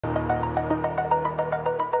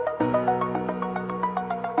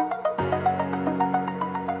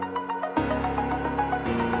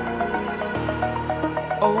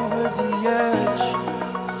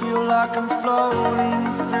like I'm floating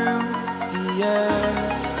through the air.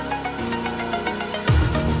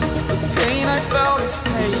 The pain I felt is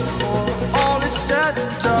paid for, all is said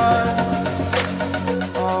and done.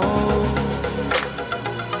 Oh,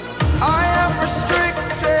 I am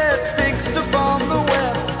restricted, fixed upon the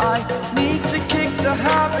web. I need to kick the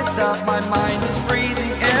habit that my mind is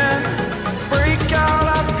breathing in. Break out,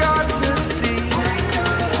 I've got to see.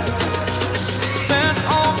 Spent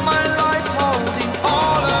all my life holding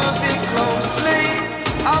all of it closely.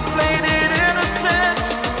 I played it innocent,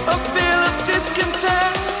 a feel of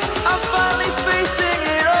discontent. I'm finally facing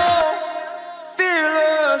it all,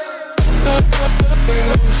 fearless.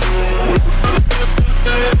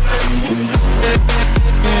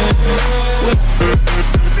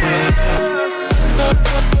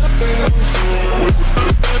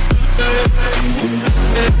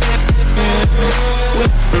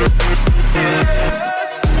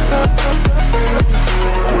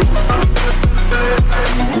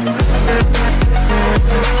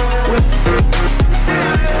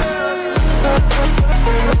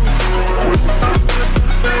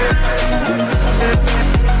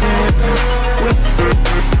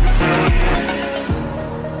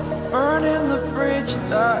 Burning the bridge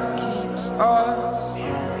that keeps us.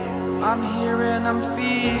 I'm here and I'm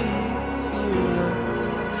feeling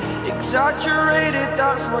fearless. Exaggerated,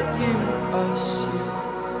 that's what you assume.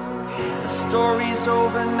 The story's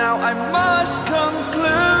over now, I must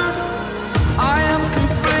conclude. I am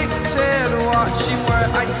conflicted, watching where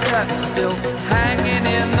I step still, hanging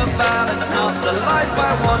in the balance. Not the life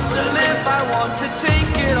I want to live, I want to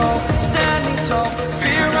take it all. Standing tall,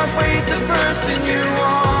 fear I've weighed the person you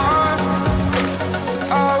are.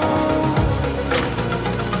 Oh,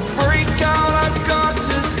 break out, I've got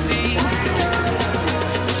to see.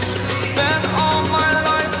 Spent all my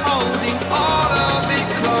life holding all of it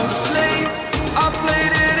closely. I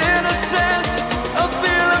played it innocent, a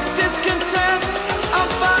feel of discontent. I'm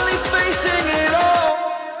finally facing it all,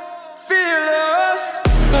 fearless.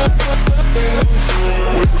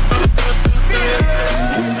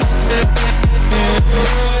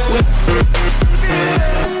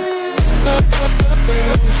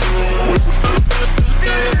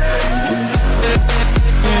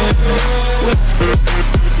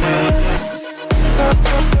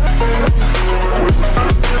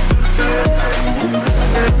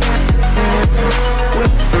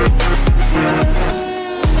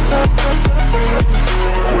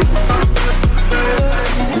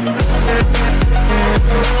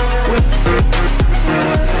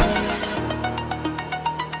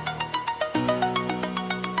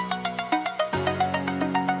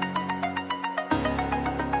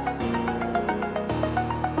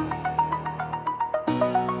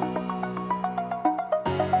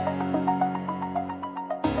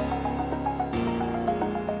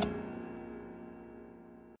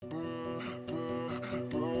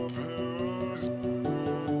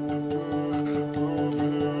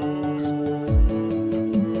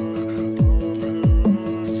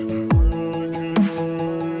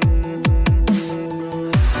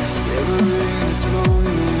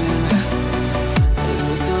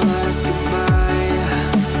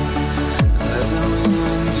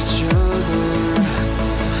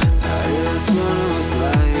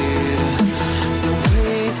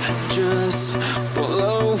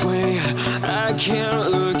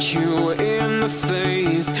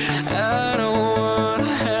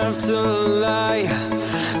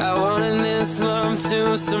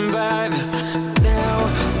 Survive now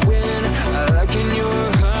when I look in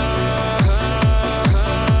your heart.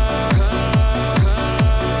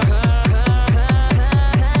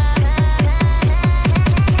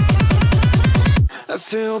 I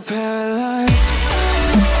feel paralyzed.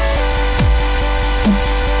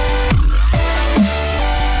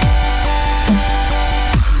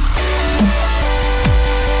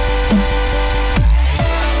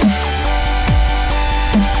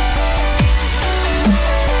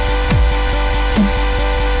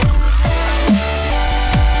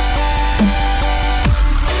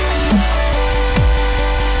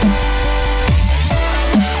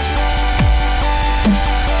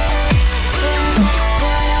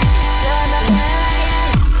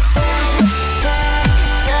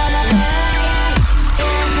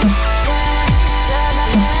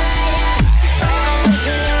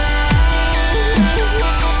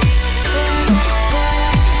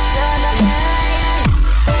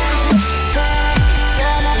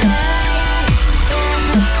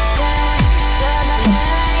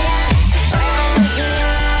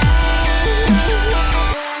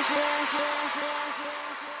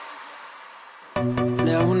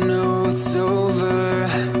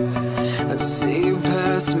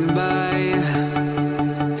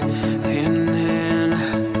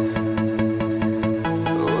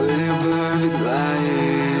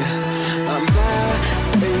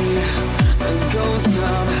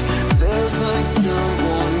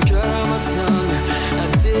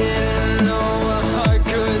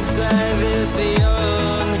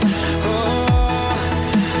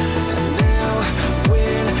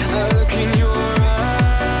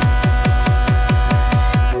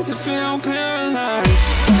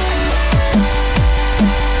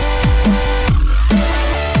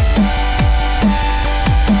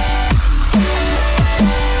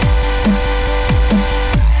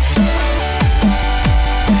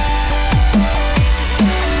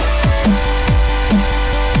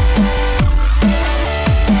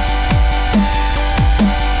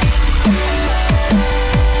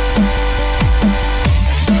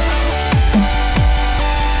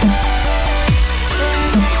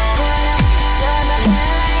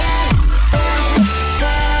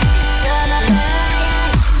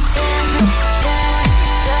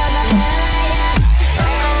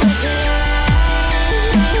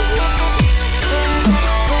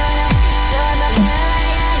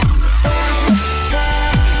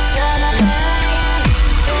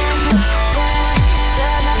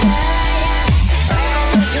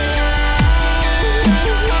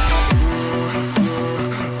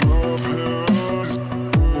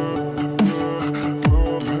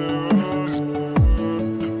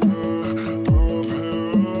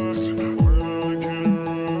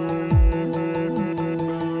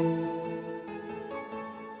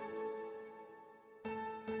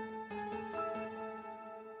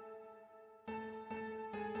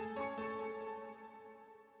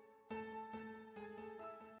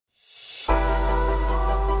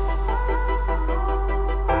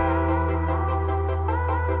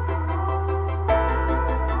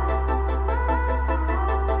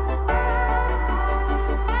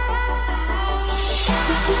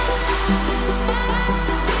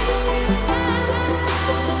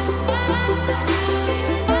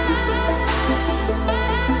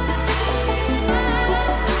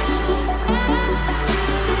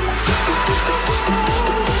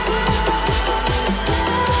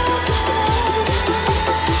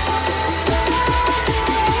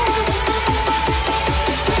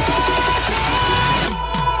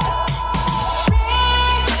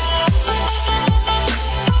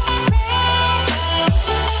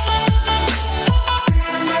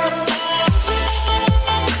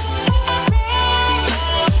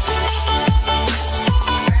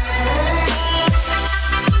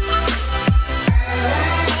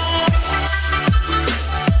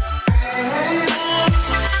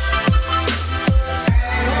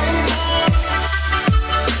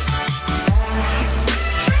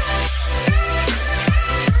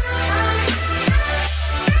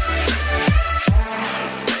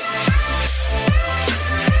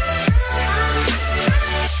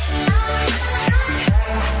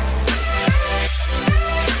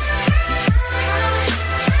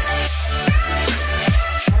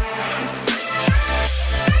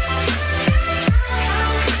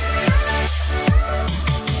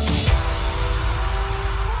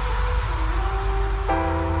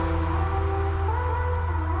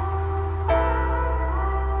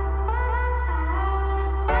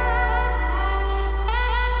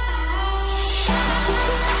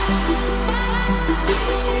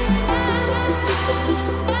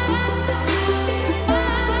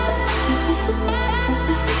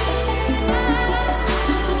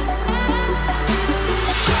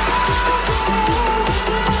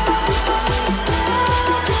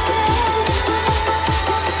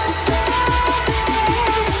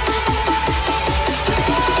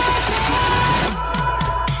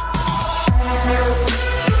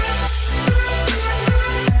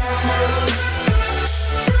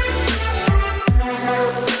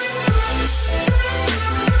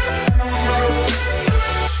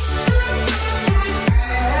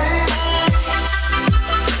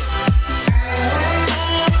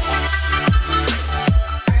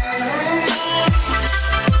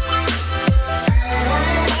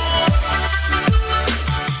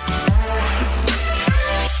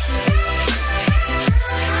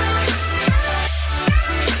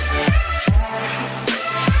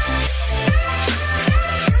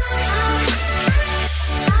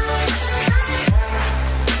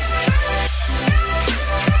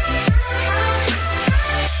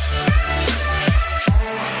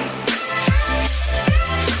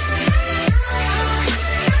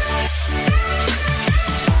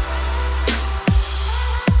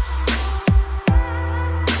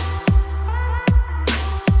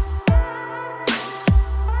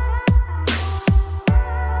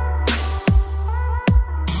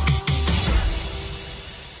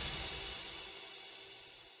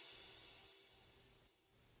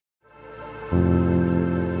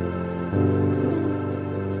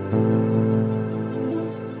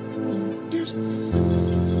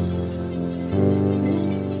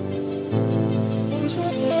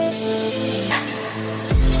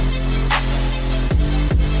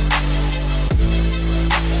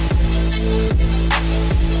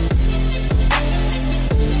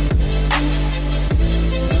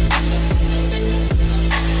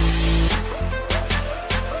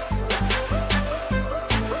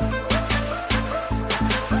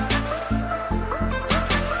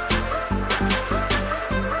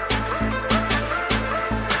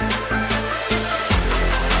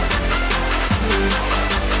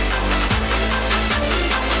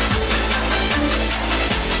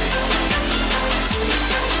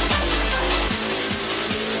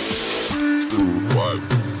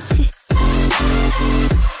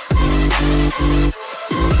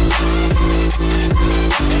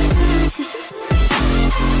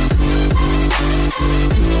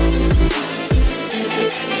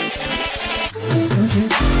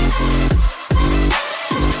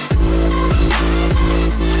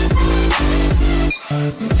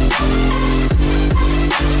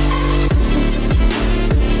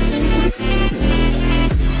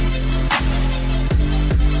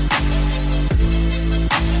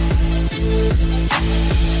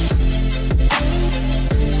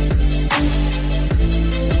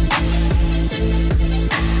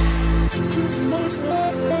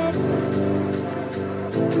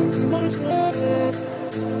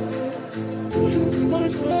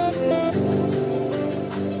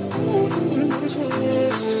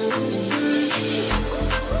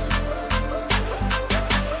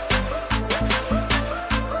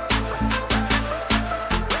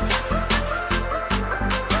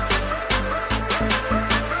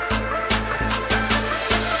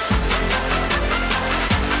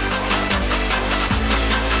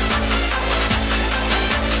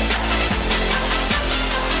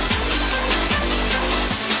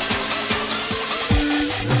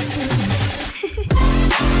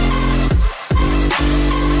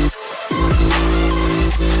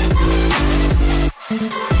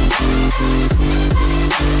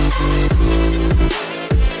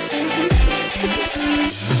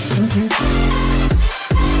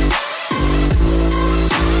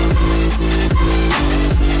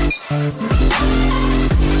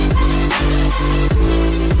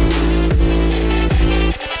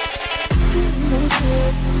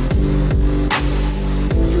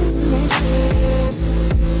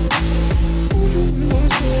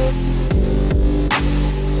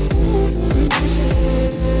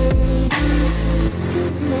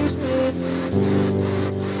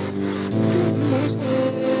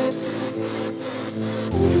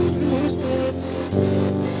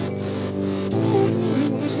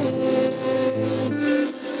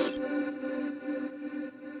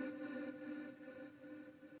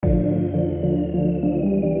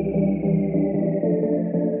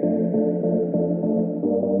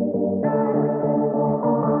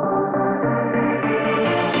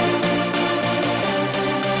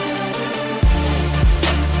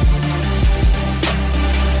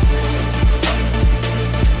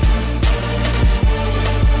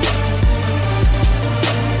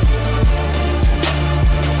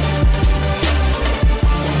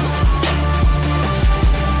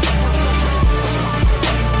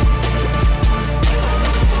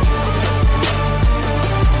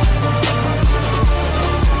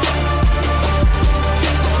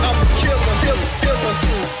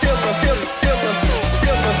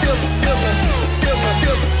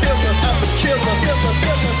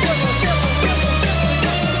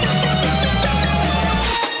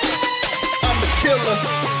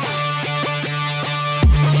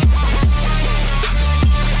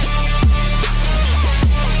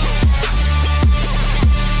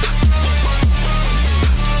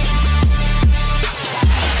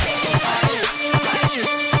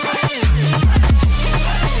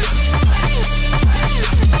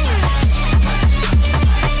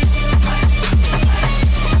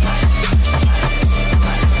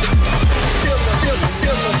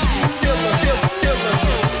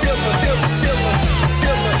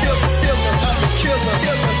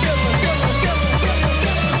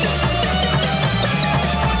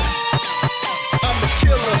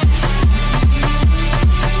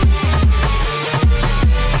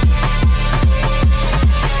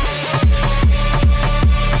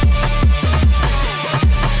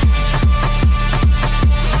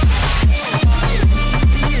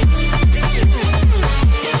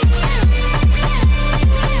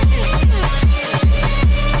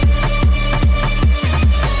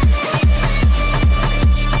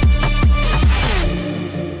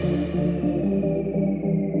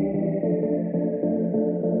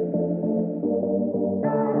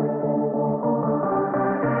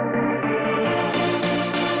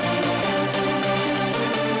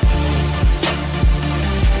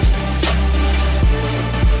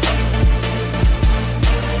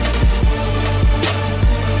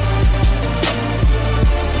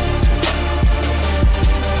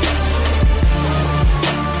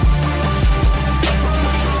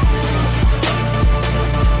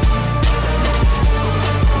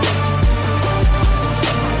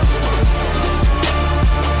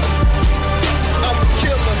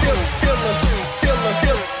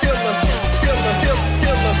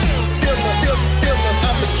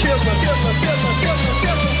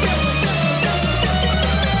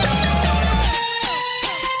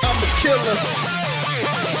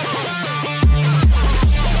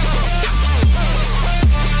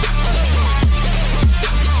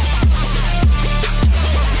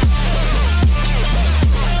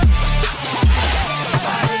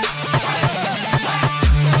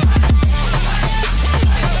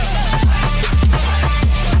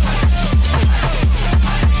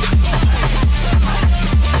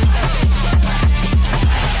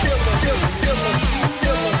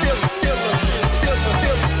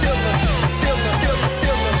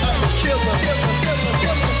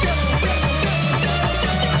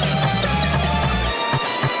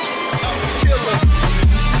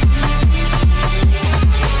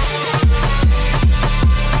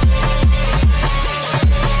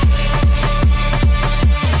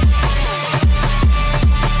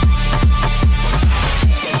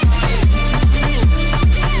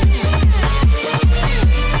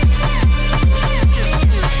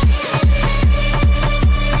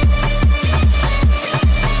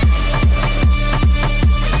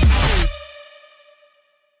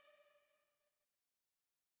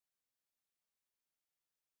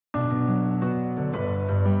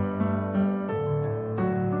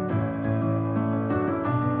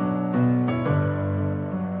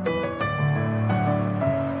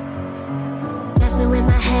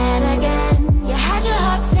 my head again. You had your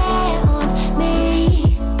heart set on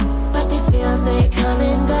me, but these feels, they come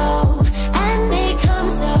and go, and they come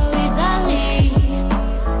so easily.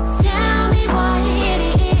 Tell me what it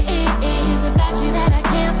is about you that I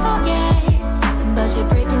can't forget, but you're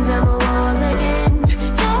breaking down my walls again,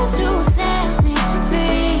 just to set me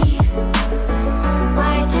free.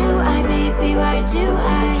 Why do I, baby, why do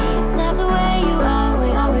I love the way you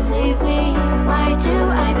always leave me? Why do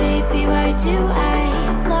I, baby, why do I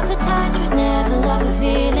love the touch but never love the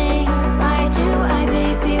feeling? Why do I,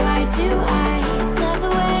 baby, why do I love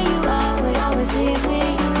the way you always leave me?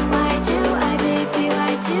 Why do I, baby,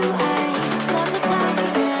 why do I love the touch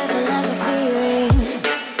but never love the feeling?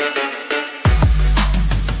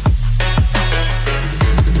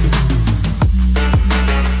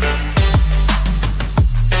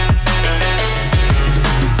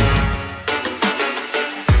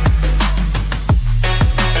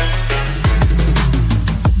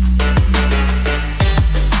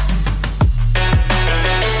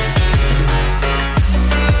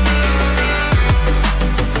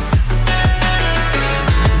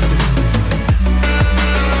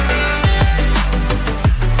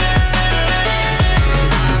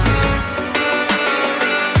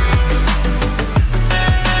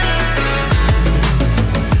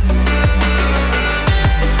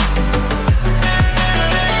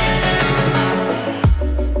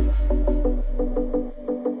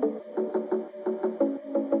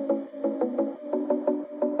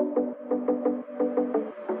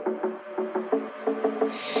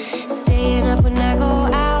 Staying up when I go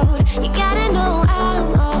out, you gotta know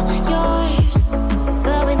I'm all yours.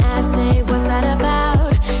 But when I say what's that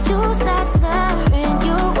about, you start slurring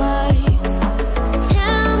your words.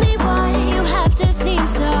 Tell me why you have to seem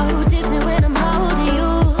so distant when I'm holding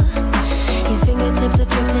you. Your fingertips are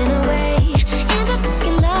drifting away, and I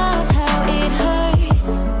fucking love how it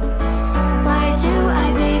hurts. Why do I,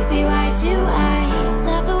 baby, why do I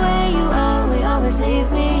love the way you always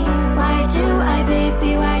leave me? Why do I,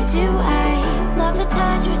 baby, why do I love the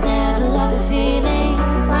touch but never love the feeling?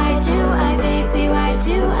 Why do I, baby, why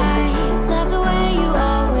do I love the way you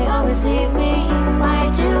always leave me? Why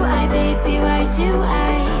do I, baby, why do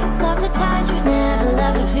I love the touch but never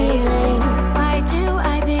love the feeling? Why do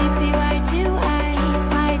I, baby, why do I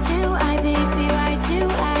baby, why do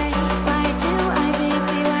I do I,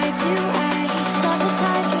 baby, why do I love the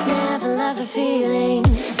touch but never love the feeling?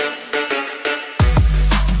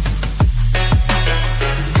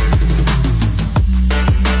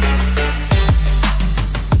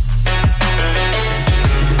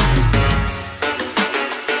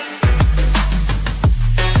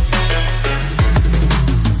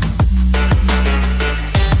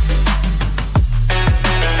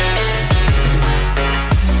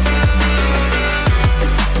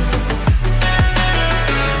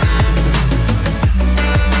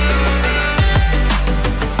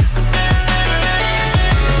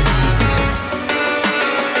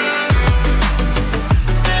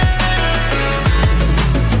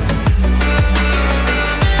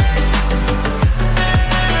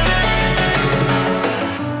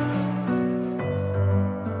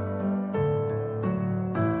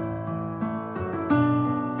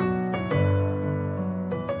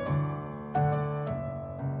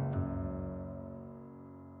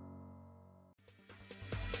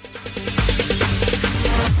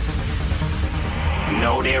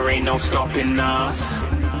 No, there ain't no stopping us.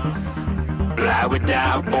 Fly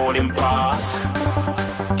without boarding pass.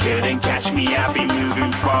 Couldn't catch me, I'll be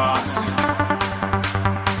moving fast.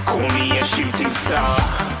 Call me a shooting star.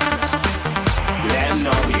 Let 'em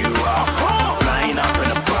know who you are. Flying up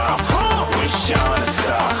in a bar. Wish on a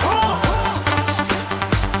star.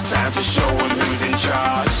 Time to show 'em who's in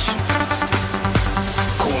charge.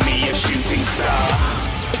 Call me a shooting star.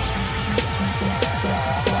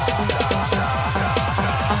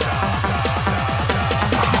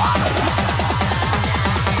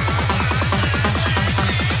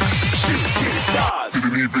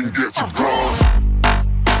 Didn't even get to cross.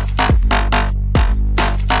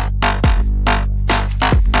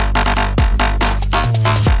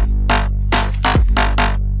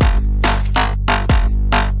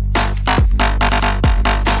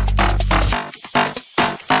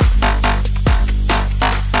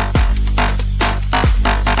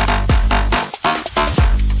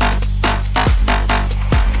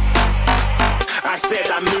 I said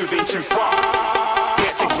I'm moving too far.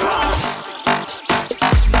 Get to glass.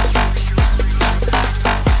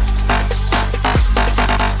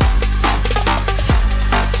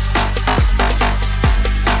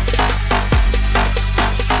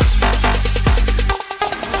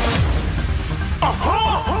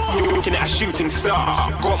 a shooting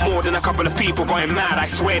star. Got more than a couple of people going mad, I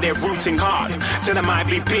swear they're rooting hard. Tell them I'd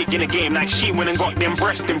be big in the game like she went and got them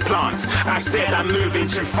breast implants. I said I'm moving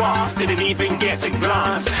too fast, didn't even get a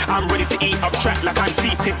glance. I'm ready to eat up track like I'm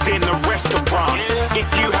seated in a restaurant. If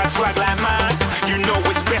you had swag like mine, you know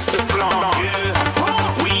it's best to flaunt.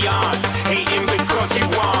 We aren't hating because you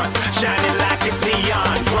aren't shining like it's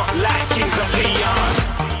neon, rock like kings of Leon.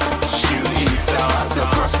 Shooting stars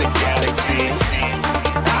across the galaxy,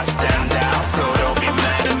 I stand out, so don't be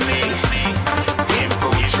mad at me.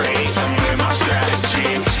 Infiltrate, I'm with my strategy.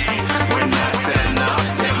 When I turn up,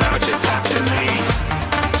 then I just have to leave.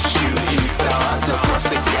 Shooting stars across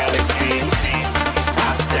the galaxy,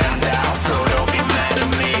 I stand out, so don't be mad at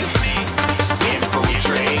me.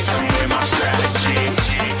 Infiltrate, I'm with my strategy.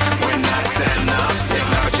 When I turn up, then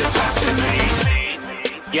I just have to leave.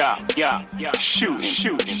 Yeah, shooting.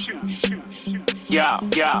 Yeah,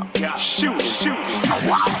 shooting. Yeah, shooting.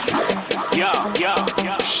 Yeah,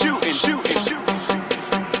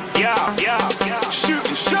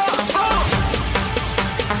 shooting shots.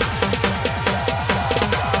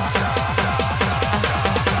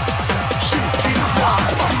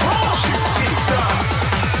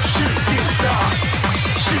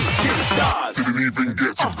 Shooting stars. Didn't even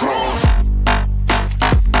get to cross.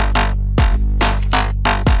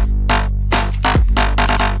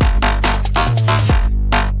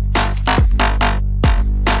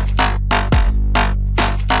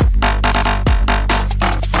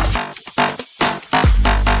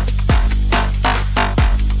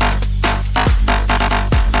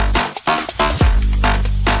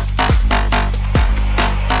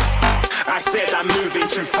 I said I'm moving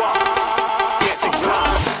too far.